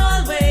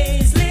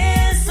always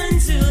listen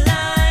to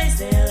lies.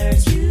 They'll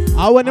hurt you.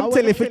 I want them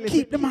tell you if you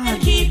keep the man,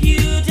 Keep you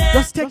down.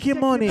 just take your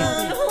money. You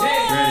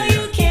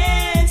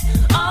can't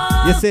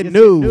You said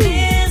no.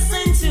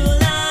 listen to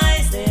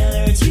lies.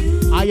 They'll hurt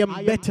you. I am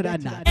better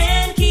than that.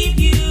 And keep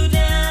you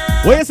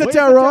down. Where's the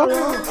terror?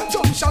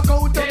 Jump shock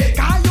out.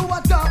 Can you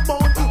a talk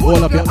about?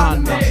 Hold up your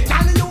hand.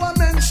 Can you a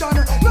mention?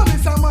 No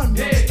miss a man.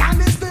 Can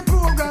this the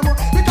program?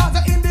 Because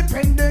you're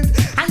independent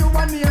and you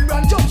a name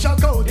brand. Jump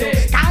shock out.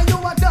 Can you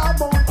a talk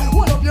about?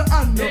 Hold up your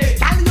hand.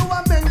 Can you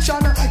a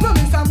mention? No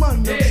miss a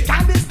man.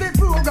 Can this the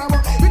program?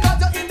 Because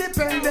you're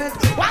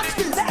independent. Watch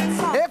this.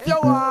 If you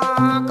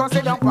want, go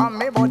sit down from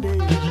me body.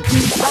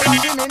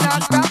 Darati me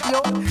not stop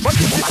you, but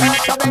if you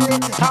touch your belly,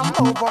 and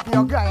move up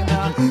your grind.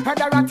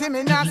 Darati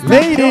me not stop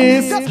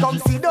Ladies. you. Just come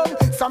sit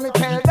down. So me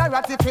tell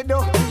Darati fi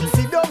do.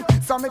 Sit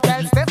down. So me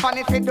tell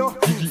Stephanie fi do.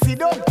 Sit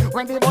down.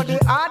 When the body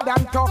hard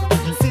and tough.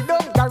 Sit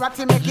down.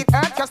 Darati make it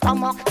hurt your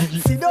stomach.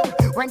 Sit down.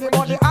 When the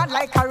body hard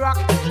like a rock.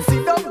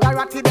 Sit down.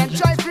 Darati then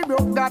try to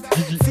broke that.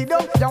 Sit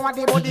down. You want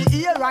the body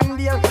here and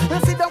there. You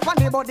sit down for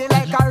the body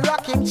like a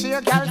rocking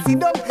chair, girl. Sit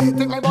down.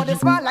 Think my body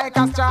small like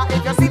a straw.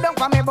 If you sit down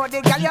for me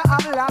body, girl, you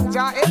have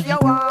lockjaw. If you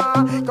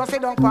want, go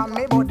sit down for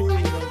me body.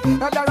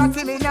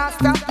 Darati me not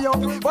stop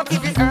you, but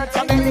if it hurts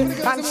your belly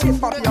and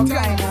shape up your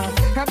grind.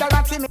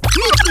 Darati me.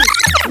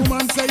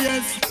 Woman say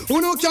yes,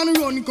 who no can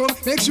run come.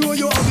 Make sure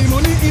you have the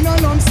money in a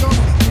lump sum.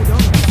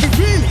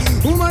 Real,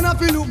 woman have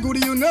to look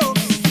good, you know.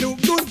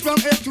 Look good from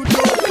head to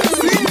toe.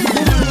 Real,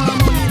 woman want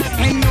money,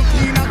 ain't no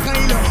clean a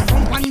Kylo.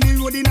 Come on the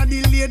road in a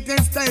the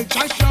latest style.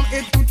 Trash from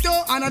head to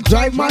toe and a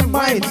drive my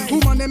mind.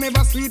 Woman them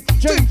ever sweet,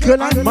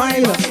 gentle and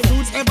mild.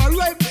 Fruits ever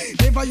ripe,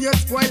 never yet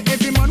spoil.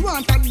 Every man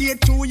want a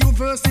date to you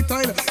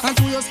versatile. And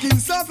to your skin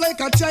soft like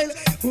a child.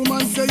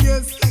 Woman say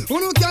yes, who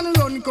no can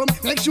run come.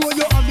 Make sure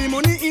you have the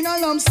money in a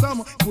lump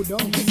sum. Put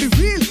down the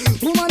real,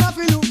 woman have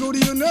to look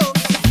good, you know.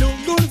 Look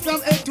good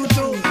from head to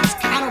toe. It's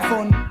kind of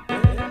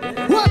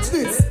fun. Watch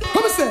this.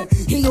 Come say,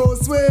 you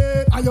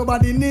sweat and your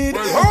body need.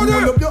 Hold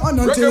up your hand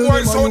and tell them how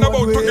you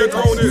want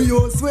wait.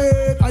 You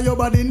sweat and your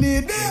body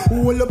need.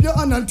 Hold up your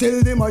hand and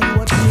tell them how you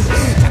want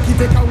it. Jackie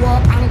take a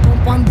walk and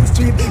come on the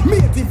street.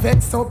 Matey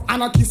vex up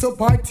and a kiss up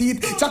her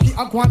teeth. Jackie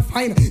a quite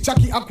fine,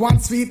 Jackie a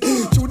quite sweet.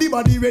 To the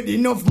body ready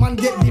enough, man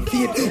get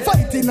defeat.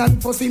 Fighting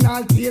and fussing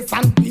all taste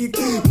and peak.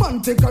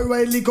 Man take a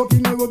ride lick up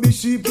in a rubbish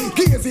sheep.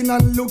 Gazing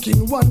and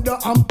looking, wonder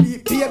and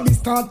peep. Baby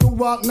start to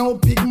walk now,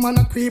 big man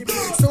a creep.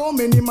 So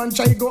many man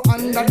try go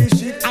under the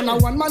sheet. And a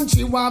one man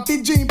she want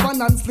to jump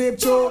and sleep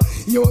show.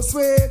 You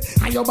sweat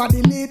and your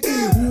body need.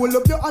 Hold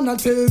up your hand and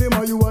tell them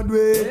how you are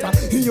doing.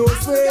 You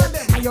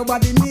sweat and your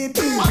body need.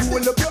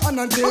 Hold up your hand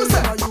and tell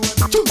them how you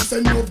are doing. You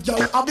say no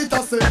girl have it a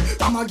say.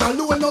 I'm a girl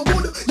who no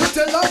good. You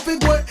tell her fi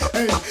go.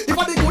 Hey, if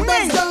I the good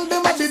dance girl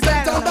them a be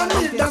better than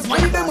me. That's why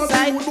them a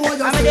be good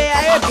boy. I'm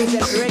there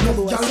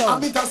girl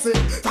have it a say.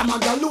 I'm a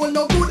girl who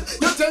no good.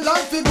 You tell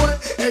her fi go.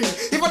 Hey,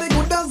 if I the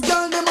good dance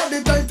girl them a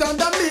be better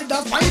than me.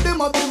 That's why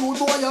them a be good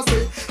boy. I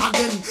say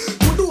again.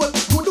 Good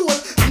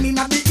old, and in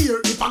the ear.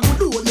 If a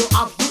good old you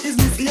have to is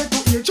this ear to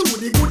ear. Chew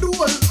the good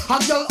old. A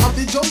girl have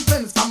the jump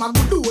fence. From a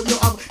good old you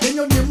have. Then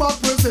your name a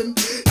present.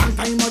 And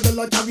time a girl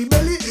a carry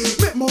belly.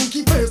 Make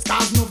monkey face.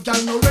 Cause no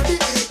girl no ready.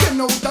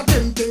 10 out of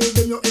 10 tell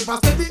them you ever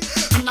steady.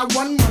 And a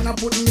one man a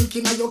put milk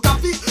in a your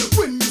coffee.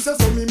 When me say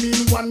so me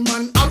mean one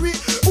man hurry.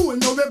 Who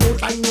know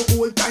about like no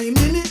old time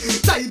mini.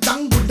 Tight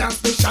and good and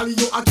special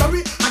you a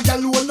carry. A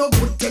girl who no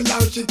good tell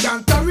her she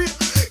can't carry.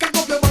 Cock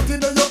up your body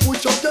then you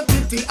push up your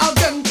titty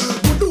again.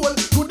 Good old,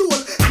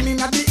 and in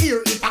the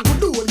ear. If a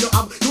good old you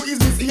have, you is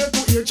this ear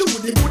to ear. Chew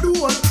the good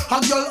old. A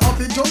girl off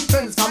the jump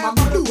fence. From a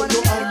good old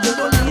you have. You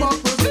don't need more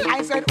person.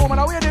 I said, woman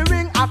away the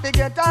ring. I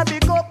forget her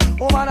pick up.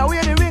 Woman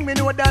away the ring. Me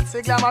know that's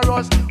a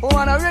glamorous.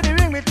 Woman away the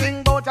ring. Me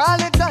think about all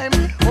the time.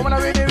 Woman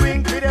away the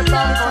ring. With the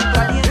song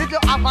sometime. If you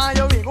have on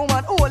your ring,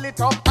 woman hold it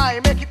up high.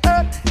 Make it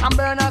hurt and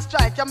burn and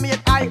strike. You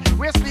make high.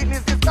 Where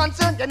sweetness is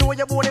concerned, you know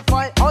you're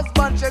bonafide.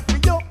 Husband check for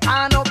you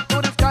and up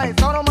to the sky.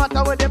 So no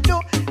matter what them do,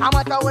 no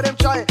matter what them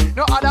try.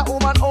 No other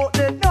woman out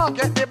there no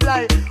get the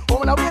blind.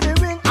 Woman away the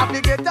ring, I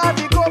forget her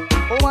big up.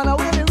 Woman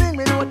away the ring,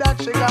 me know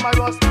that she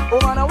glamorous.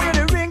 Woman away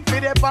the ring, for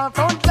the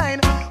front line.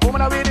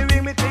 Woman away the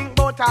ring, me think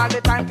about all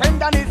the time.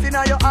 Tenderness in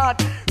your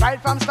heart,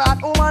 right from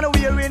start. Woman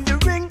wearing the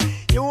ring,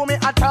 you me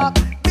attack.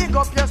 Big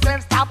up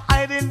yourself, stop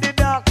hiding the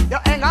dark. You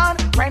hang on,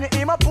 when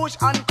him a push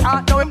and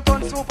talk. Now him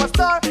turn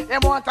superstar,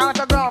 him want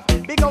autograph.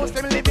 Big house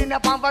him living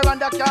up on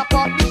veranda car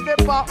park. Reach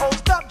the far house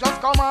stop, just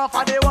come off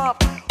of the wharf.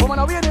 Woman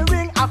a wear the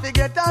ring, I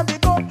forget her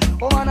big up.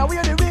 Woman a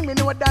wear the ring, me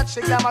know that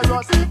she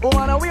glamorous.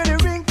 Woman a wear the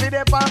ring, for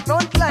the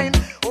front line.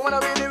 Woman a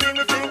wear the ring,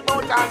 me think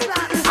about all the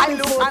time. I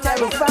look and I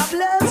look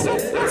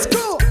fabulous.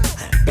 Screw,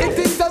 it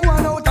things that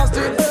one out of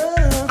street.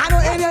 I know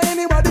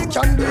anybody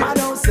can do it. I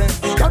don't say,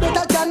 you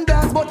better can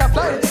dance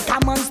butterfly.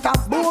 Come and stop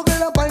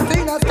boogling up and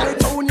thing a sky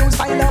tone. You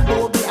sign up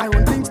boogie, I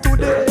run things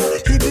today.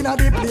 Hitting at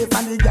the place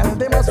and the girl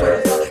them a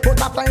sweat.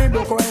 Butterfly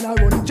broke when I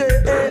run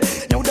J.A.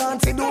 New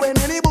dancing doing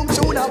any boom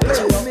tune a play.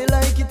 You know me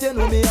like it, you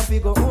know me have to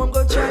go home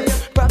go try.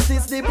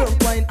 Practice the broke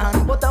wine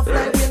and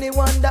butterfly. When you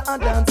wonder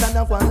and dance and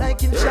have one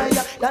like him shy.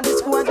 That is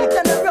squad it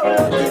and a roll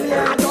out in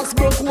here. I just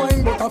broke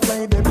wine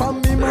butterfly they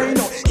from me mind.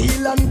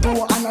 Heel and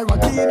toe and a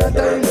rock in a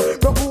time.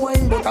 Broke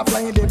wine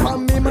butterfly they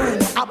from me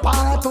mind.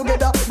 Apart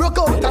together broke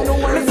out and no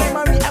one. Me say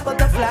Marie a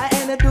butterfly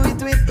and I do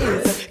it with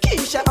ease.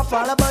 Keisha a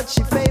fall but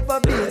she favor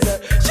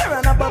bees.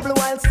 Sharon a bubble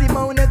while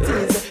Simone a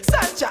tease.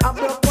 Sancha a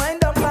broke wine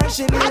down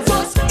fashion is. I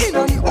just in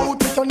on the out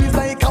with on is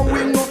like a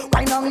wing.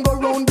 Wine and go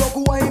round,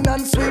 broke wine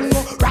and swing.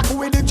 Rock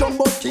with the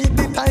jumbo, keep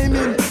the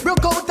timing.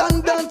 Broke out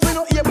and dance, we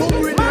no hear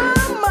boom rhythm.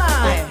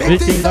 Mama, Big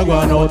things are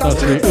going out of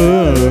street.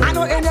 I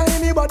know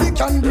anybody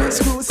can do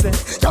exclusive.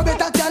 You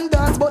better can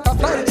dance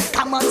butterfly.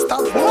 Come and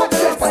stop.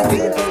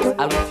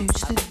 I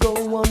refuse to go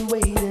on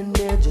waiting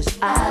there just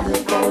idle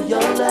for your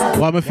love.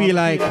 What I feel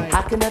like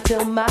How can I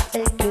tell my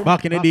aching?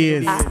 back in the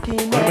days. I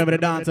remember the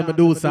dance of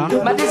Medusa,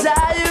 My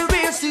desire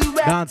is to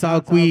rap.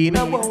 Dancehall Queen,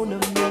 I wanna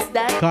make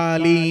that.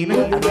 Carleen,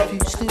 I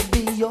refuse to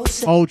be your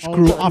Ouch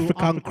Crew,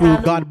 African Crew,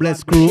 God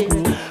Bless Crew,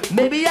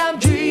 Maybe I'm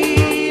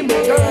dreaming,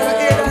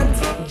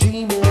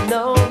 dreaming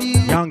of you.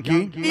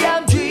 Yankee, Maybe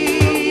I'm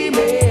dreaming.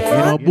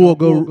 you know,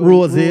 Bogo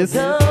Roses,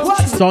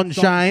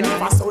 Sunshine.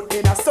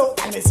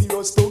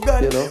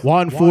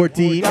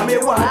 114.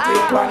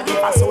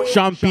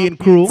 Champagne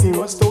Crew.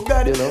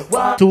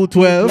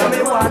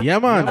 212. Yeah,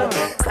 man.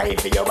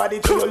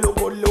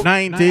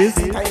 90s.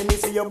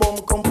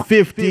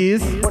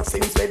 50s.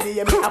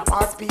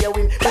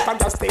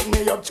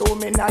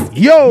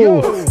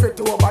 Yo!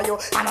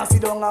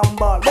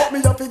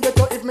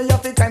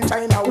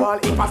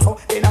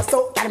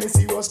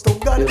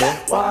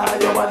 Why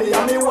your body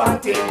and me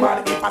want it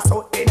bad? If I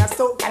so in a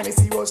so can me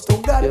see what's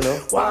too good?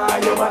 Why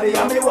your body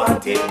and me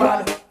want it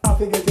bad? I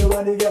forget your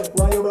body girl,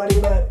 why your body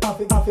bad? I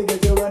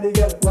forget your body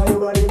girl, why your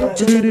body bad?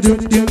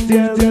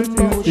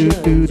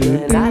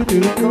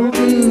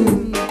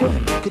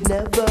 Could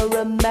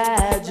never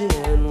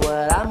imagine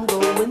what I'm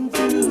going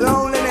through.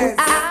 Loneliness.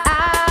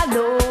 I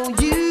know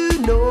you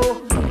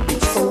know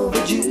it's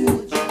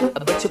overdue,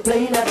 but you're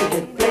playing out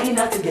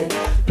again,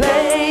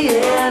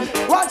 playing.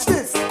 Watch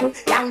this.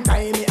 Young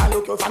time me I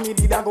look out for me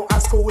did I go to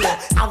school.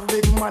 Have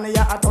big money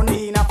I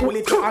attorney in a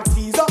fully to a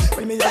teaser.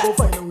 When me I go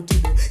find out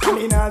today. Come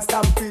in and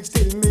stop preach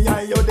till me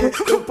I you there.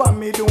 Look on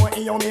me doing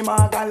you me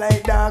marker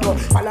like dog.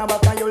 Follow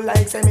back and you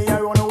like say me I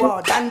run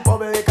out and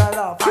public a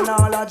laugh and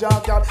all a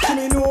job job.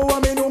 Me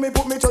know me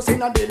put me just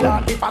in a the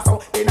lot. If I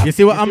so you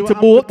see what I'm to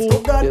boat? He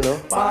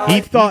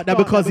thought that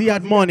because he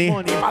had money,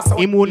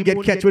 he wouldn't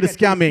get catch with the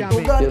scamming.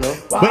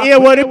 But here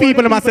were the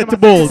people that I said to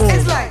boat.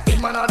 It's like big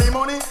man of the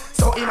money,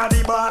 so him a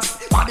the boss.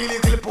 But the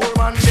little poor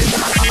man,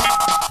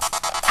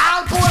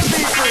 all poor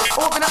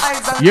people, open the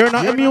eyes and you're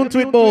not immune to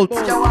it, bolt.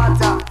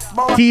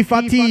 Thief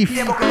a thief.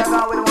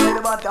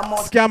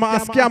 Scammer a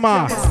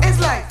scammer. It's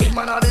like big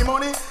man of the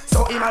money,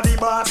 so him a the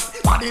boss.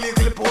 But the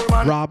little poor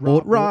man, Rob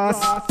boat Ross.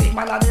 Big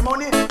man of the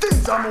money,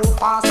 things are move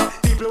fast.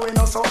 People we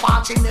know so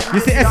watching them. You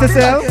see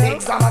SSL?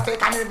 Exam a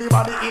take and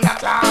everybody in a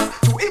class.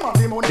 To him of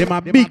the money, Them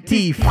a big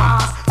thief.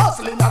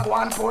 hustling a go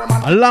and poor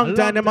man. A long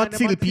time them a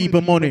steal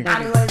people money.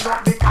 And rise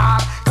up the car,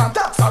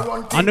 contacts are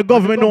run. And the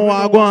government know what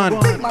I go on.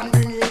 Big man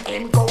bring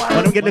in go and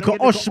When them get little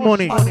hush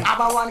money,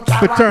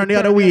 to turn the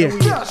other way. So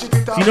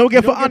you know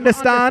get for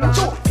understand.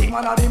 Big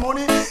man of the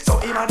money, so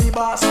him a the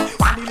boss.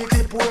 And the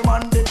little poor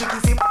man, they take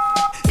his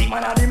big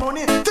man of the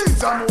money,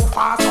 things are move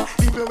fast.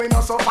 People we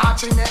know so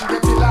watching them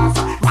get the last.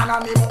 Man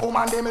and him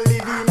woman, them live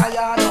in a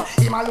yard.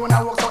 Him alone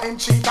a work so him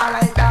cheat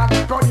like that.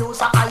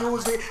 Producer I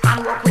use it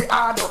and work with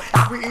hard.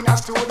 Have we in a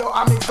studio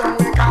I mix them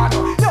with card.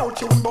 Now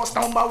tune bus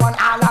 #1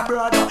 all a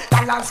brother.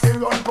 Talent still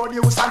run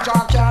producer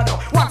junkyard.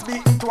 Once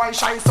beaten twice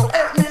shy, so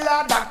help me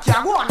lad that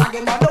can go on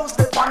again. I don't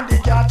step on the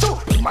yard too.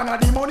 Big man of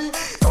the money,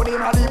 so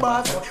them are the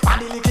boss.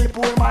 And the little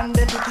poor man,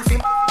 they pick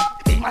him.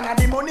 Big man of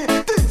the money,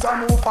 things are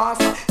move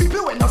fast.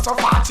 People when not so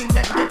watching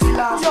them get the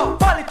last. Yo,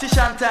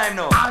 politician time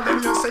now. All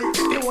them you say,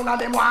 the one of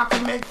them want to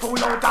make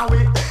fool out of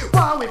way.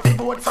 One with the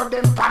vote so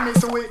them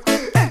promise away.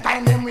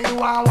 Anytime them we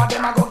want what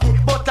them a go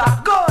get. But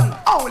a gun,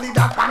 only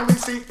that one we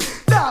see.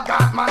 Dog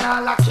got man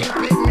all a kill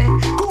picnic.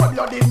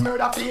 Cold-blooded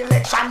murder for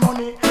election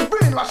money.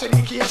 Brainwash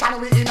education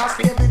we in a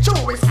slavery.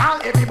 True we small,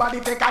 everybody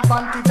take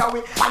advantage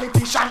away.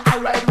 Politician I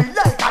ride we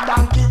like a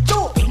donkey.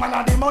 True, big man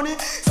of the money,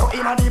 so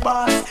him a the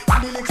boss.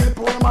 And the little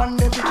poor man,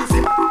 they pick his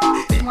him.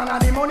 Big man of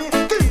the money,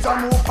 things are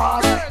move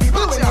fast.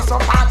 People when you so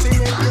party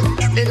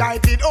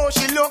delighted, oh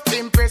she look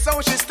impressed,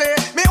 how she stay.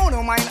 Me who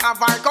no mind have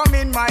her come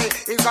in my.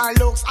 Is her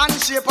looks and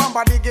shape and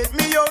body get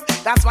me out.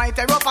 That's why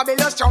terror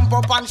fabulous jump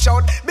up and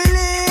shout.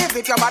 Believe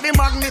it, your body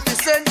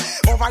magnificent.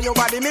 Over your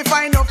body me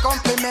find no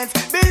compliments.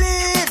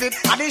 Believe it,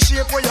 and the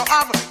shape where you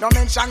have. No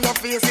mention your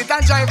face, it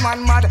and drive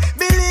man mad.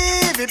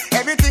 Believe it,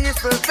 everything is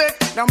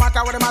perfect. No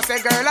matter what them a say,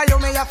 girl, you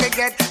may a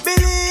forget.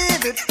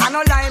 Believe it, I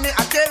no lie me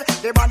I tell.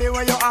 The body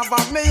where you have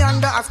me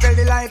under a spell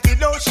delighted,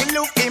 though she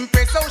look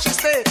impressed, how she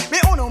stay. Me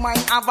who no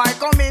mind have I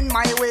come in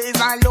my ways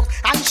and look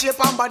and shape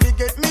and body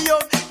get me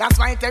out. That's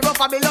why terror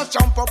fabulous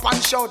jump up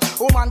and shout.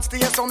 Woman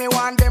stay so me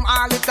want them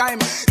all the time.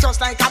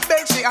 Just like a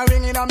bell she a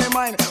ringing on me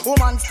mind.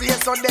 Woman stay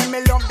so them me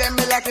love them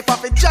me like if I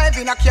fit drive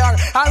in a car.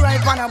 I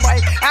ride on a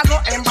bike. I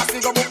go embassy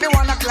go book me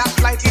 1 o'clock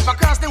flight. If I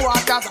cross the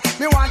waters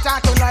me want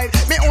her tonight.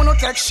 Me who no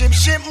take ship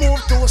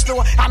move too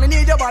slow. And me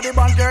need your body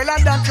band girl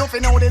and that you fi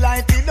know the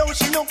life. Though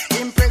she look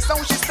impressed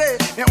how she stay.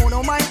 Me who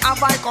no mind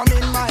have I come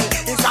in my.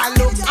 It's her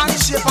looks and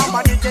shape and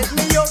body get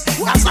me out.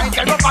 That's why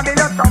terror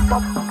fabulous jump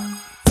up.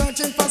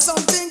 Searching for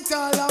something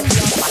tall and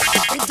black.